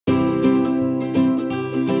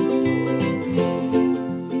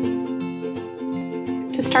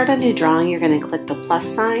start a new drawing, you're going to click the plus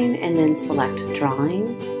sign and then select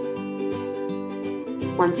Drawing.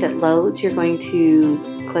 Once it loads, you're going to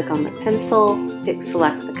click on the pencil,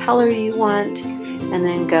 select the color you want, and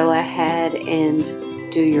then go ahead and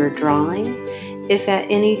do your drawing. If at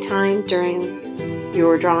any time during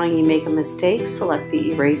your drawing you make a mistake, select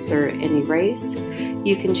the eraser and erase.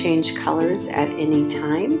 You can change colors at any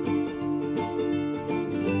time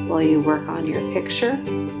while you work on your picture.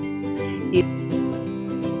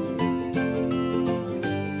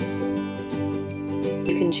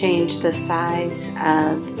 You can change the size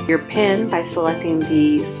of your pen by selecting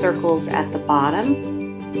the circles at the bottom.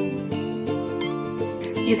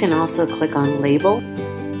 You can also click on Label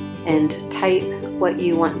and type what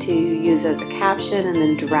you want to use as a caption and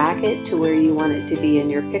then drag it to where you want it to be in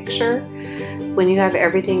your picture. When you have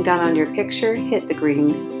everything done on your picture, hit the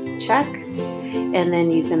green check and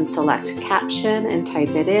then you can select caption and type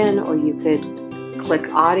it in, or you could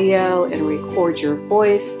click audio and record your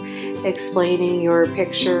voice explaining your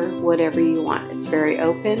picture, whatever you want. It's very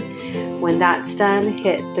open. When that's done,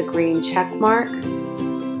 hit the green check mark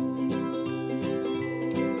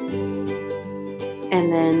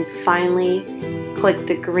and then finally click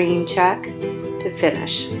the green check to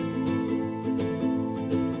finish.